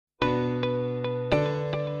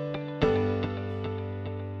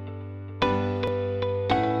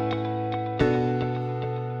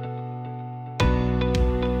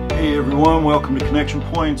everyone, welcome to Connection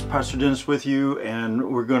Points. Pastor Dennis with you,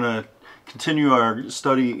 and we're going to continue our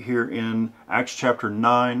study here in Acts chapter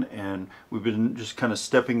 9, and we've been just kind of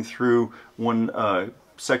stepping through one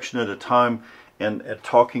section at a time and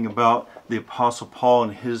talking about the Apostle Paul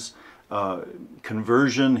and his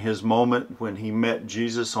conversion, his moment when he met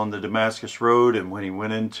Jesus on the Damascus Road, and when he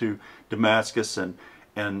went into Damascus and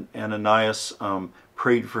Ananias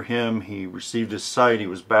prayed for him. He received his sight, he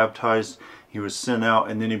was baptized, he was sent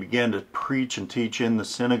out, and then he began to preach and teach in the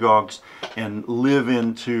synagogues and live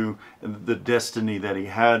into the destiny that he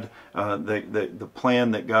had, the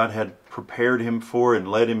plan that God had prepared him for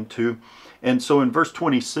and led him to. And so in verse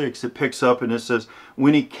 26 it picks up and it says,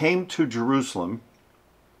 when he came to Jerusalem,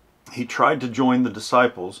 he tried to join the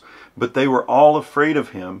disciples, but they were all afraid of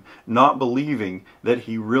him, not believing that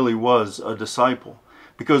he really was a disciple.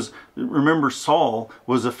 Because remember, Saul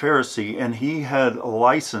was a Pharisee, and he had a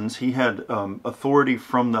license, he had authority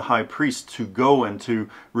from the high priest to go and to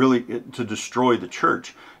really to destroy the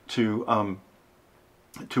church, to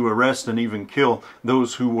arrest and even kill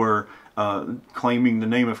those who were claiming the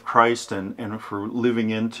name of Christ and for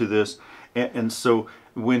living into this. And so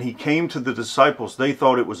when he came to the disciples, they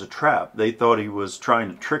thought it was a trap. They thought he was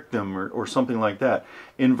trying to trick them or something like that.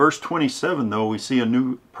 In verse 27, though, we see a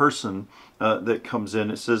new person that comes in.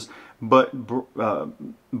 It says, but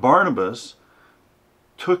Barnabas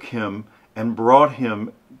took him and brought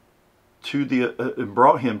him to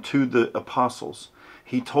the apostles.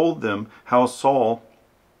 He told them how Saul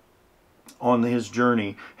on his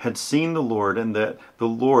journey had seen the Lord, and that the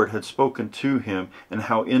Lord had spoken to him, and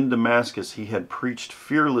how in Damascus he had preached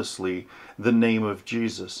fearlessly the name of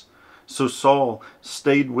Jesus. So Saul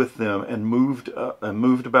stayed with them and moved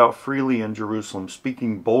about freely in Jerusalem,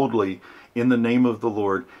 speaking boldly in the name of the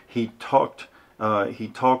Lord. He talked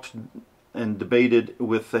and debated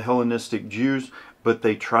with the Hellenistic Jews, but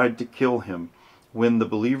they tried to kill him. When the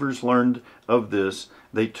believers learned of this,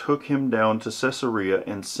 they took him down to Caesarea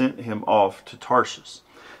and sent him off to Tarshish.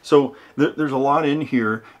 So there's a lot in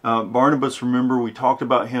here. Barnabas, remember, we talked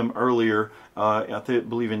about him earlier, I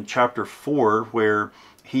believe in chapter 4, where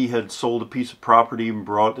he had sold a piece of property and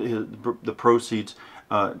brought the proceeds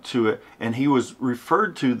to it. And he was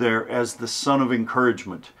referred to there as the son of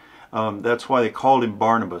encouragement. That's why they called him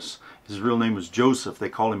Barnabas. His real name was Joseph. They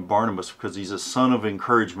call him Barnabas because he's a son of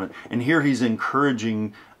encouragement. And here he's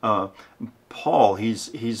encouraging Paul. He's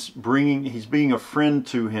being a friend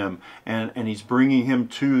to him, and he's bringing him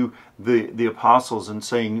to the apostles and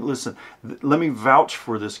saying, listen, let me vouch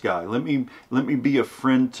for this guy. Let me be a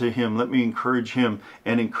friend to him. Let me encourage him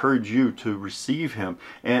and encourage you to receive him.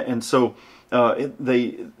 And so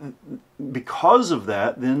because of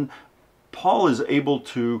that, then Paul is able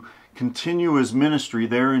to continue his ministry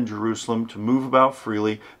there in Jerusalem, to move about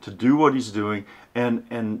freely, to do what he's doing,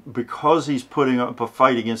 and because he's putting up a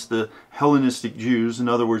fight against the Hellenistic Jews, in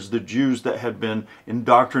other words, the Jews that had been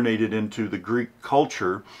indoctrinated into the Greek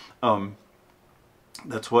culture,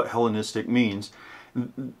 that's what Hellenistic means,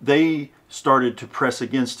 they started to press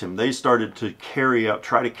against him. They started to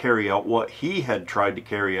try to carry out what he had tried to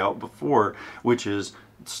carry out before, which is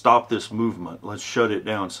stop this movement, let's shut it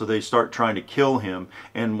down. So they start trying to kill him,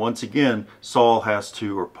 and once again Paul has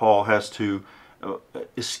to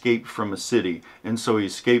escape from a city, and so he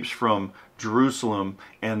escapes from Jerusalem,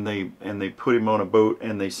 and they put him on a boat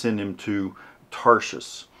and they send him to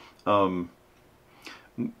Tarshish. Well,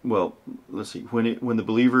 let's see, when the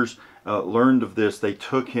believers learned of this, they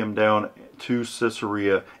took him down to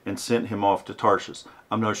Caesarea and sent him off to Tarshish.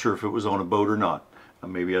 I'm not sure if it was on a boat or not.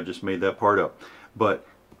 Maybe I just made that part up. But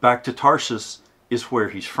back to Tarshish is where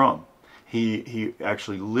he's from. He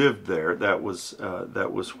actually lived there. That was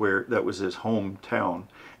his hometown,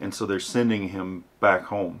 and so they're sending him back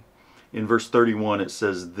home. In verse 31 it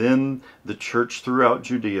says, then the church throughout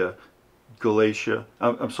Judea,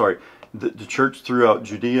 the church throughout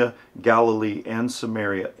Judea, Galilee, and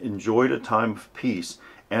Samaria enjoyed a time of peace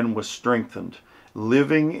and was strengthened,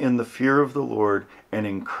 living in the fear of the Lord, and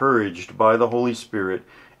encouraged by the Holy Spirit,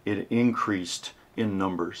 it increased in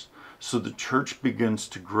numbers. So the church begins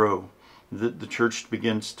to grow. The church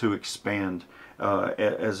begins to expand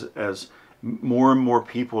as more and more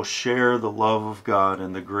people share the love of God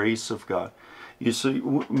and the grace of God. You see,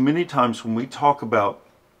 many times when we talk about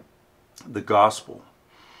the gospel,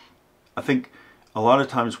 I think a lot of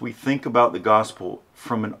times we think about the gospel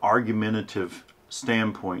from an argumentative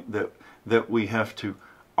standpoint, that we have to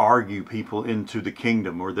argue people into the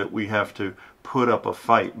kingdom or that we have to put up a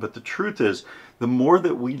fight. But the truth is, the more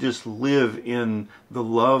that we just live in the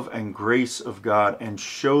love and grace of God and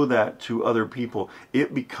show that to other people,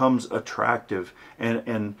 it becomes attractive.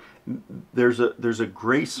 And there's a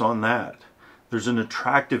grace on that. There's an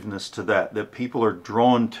attractiveness to that people are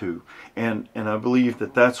drawn to. And I believe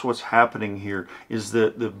that that's what's happening here, is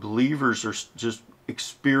that the believers are just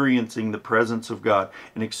experiencing the presence of God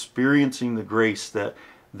and experiencing the grace that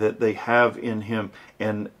they have in Him.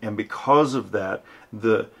 And because of that,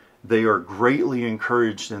 they are greatly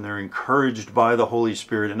encouraged, and they're encouraged by the Holy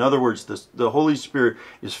Spirit. In other words, the Holy Spirit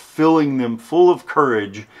is filling them full of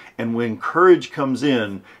courage, and when courage comes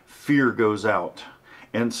in, fear goes out.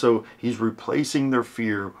 And so He's replacing their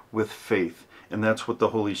fear with faith. And that's what the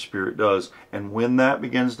Holy Spirit does. And when that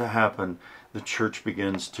begins to happen, the church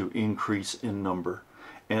begins to increase in number.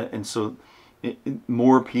 And so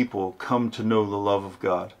more people come to know the love of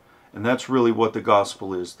God. And that's really what the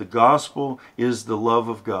gospel is. The gospel is the love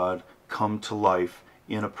of God come to life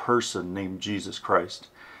in a person named Jesus Christ.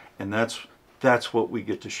 And that's what we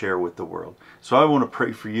get to share with the world. So I want to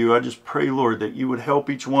pray for you. I just pray, Lord, that you would help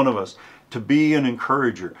each one of us to be an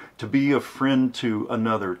encourager, to be a friend to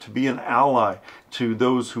another, to be an ally to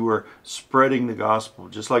those who are spreading the gospel,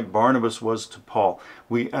 just like Barnabas was to Paul.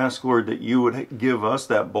 We ask, Lord, that you would give us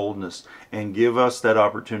that boldness and give us that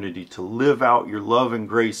opportunity to live out your love and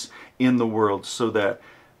grace in the world, so that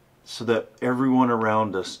everyone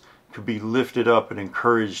around us could be lifted up and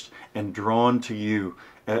encouraged and drawn to you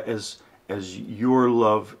as your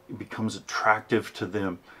love becomes attractive to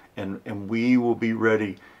them. And we will be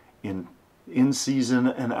ready in season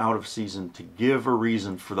and out of season to give a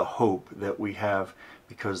reason for the hope that we have,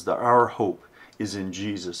 because our hope is in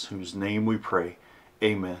Jesus, whose name we pray.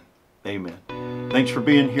 Amen. Amen. Thanks for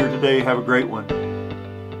being here today. Have a great one.